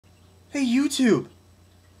Hey YouTube!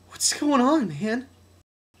 What's going on, man?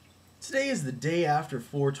 Today is the day after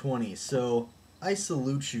 420, so I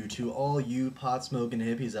salute you to all you pot-smoking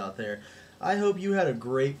hippies out there. I hope you had a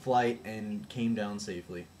great flight and came down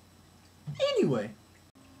safely. Anyway,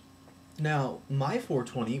 now, my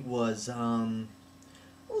 420 was, a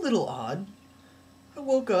little odd. I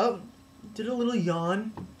woke up, did a little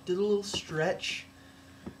yawn, did a little stretch,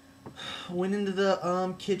 went into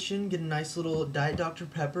the kitchen, get a nice little Diet Dr.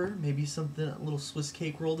 Pepper, maybe something, a little Swiss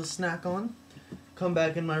cake roll to snack on. Come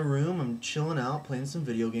back in my room, I'm chilling out, playing some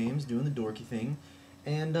video games, doing the dorky thing,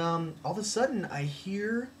 and all of a sudden I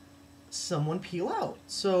hear someone peel out.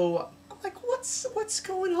 So I'm like, what's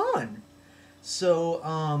going on?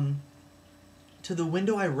 So to the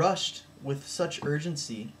window I rushed with such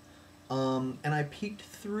urgency, and I peeked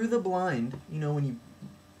through the blind. You know when you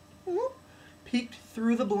peeked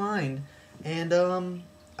through the blind, and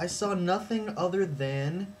I saw nothing other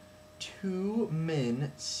than two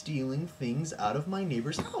men stealing things out of my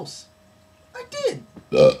neighbor's house. I did.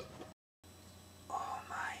 Oh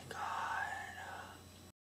my god.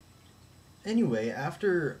 Anyway,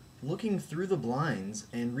 after looking through the blinds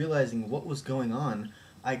and realizing what was going on,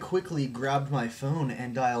 I quickly grabbed my phone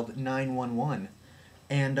and dialed 911.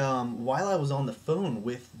 And while I was on the phone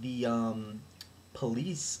with the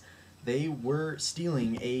police, they were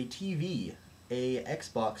stealing a TV, a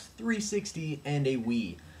Xbox 360, and a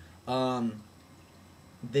Wii.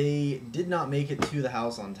 They did not make it to the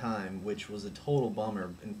house on time, which was a total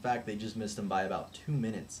bummer. In fact, they just missed them by about 2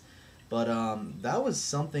 minutes. But that was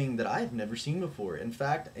something that I've never seen before. In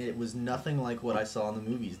fact, it was nothing like what I saw in the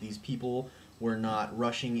movies. These people were not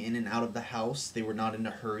rushing in and out of the house. They were not in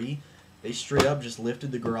a hurry. They straight up just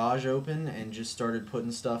lifted the garage open and just started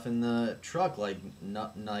putting stuff in the truck like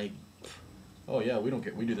oh yeah, we don't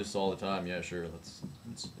care. We do this all the time. Yeah, sure.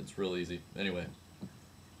 It's real easy. Anyway,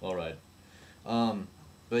 all right.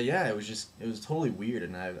 But yeah, it was totally weird,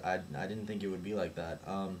 and I didn't think it would be like that.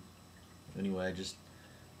 Anyway, I just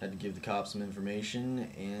had to give the cops some information,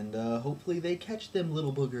 and hopefully they catch them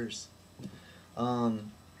little boogers.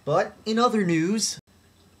 But in other news,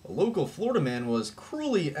 a local Florida man was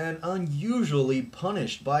cruelly and unusually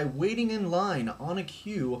punished by waiting in line on a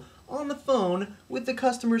queue on the phone with the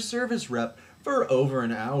customer service rep for over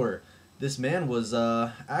an hour. This man was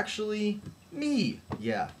actually me.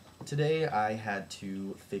 Yeah. Today I had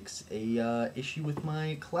to fix a issue with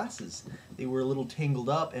my classes. They were a little tangled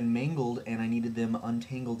up and mangled, and I needed them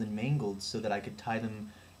untangled and mangled so that I could tie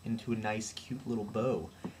them into a nice cute little bow.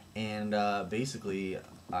 And basically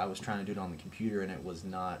I was trying to do it on the computer and it was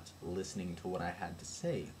not listening to what I had to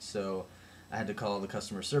say. So I had to call the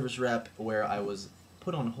customer service rep, where I was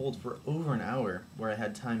put on hold for over an hour, where I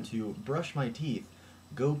had time to brush my teeth,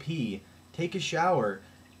 go pee, take a shower,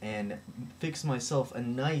 and fix myself a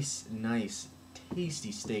nice,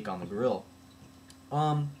 tasty steak on the grill.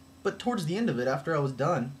 But towards the end of it, after I was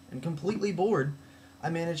done and completely bored, I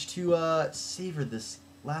managed to savor this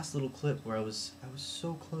last little clip where I was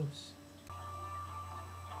so close.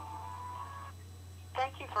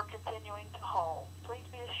 Thank you for continuing to hold. Please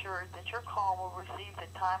be assured that your call will receive the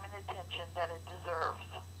time and attention that it deserves.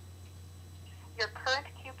 Your current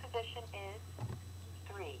queue position is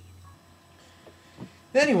 3.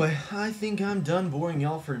 Anyway, I think I'm done boring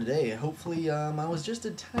y'all for today. Hopefully, I was just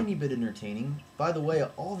a tiny bit entertaining. By the way,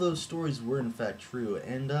 all those stories were in fact true,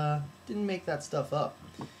 and didn't make that stuff up.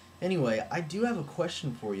 Anyway, I do have a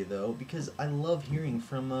question for you though, because I love hearing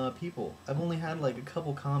from people. I've only had like a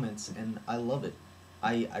couple comments, and I love it.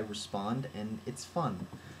 I respond, and it's fun.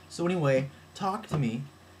 So anyway, talk to me,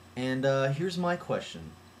 and here's my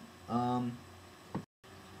question.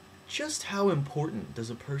 Just how important does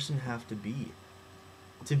a person have to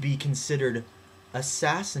be considered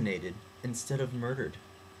assassinated instead of murdered?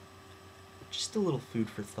 Just a little food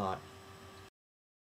for thought.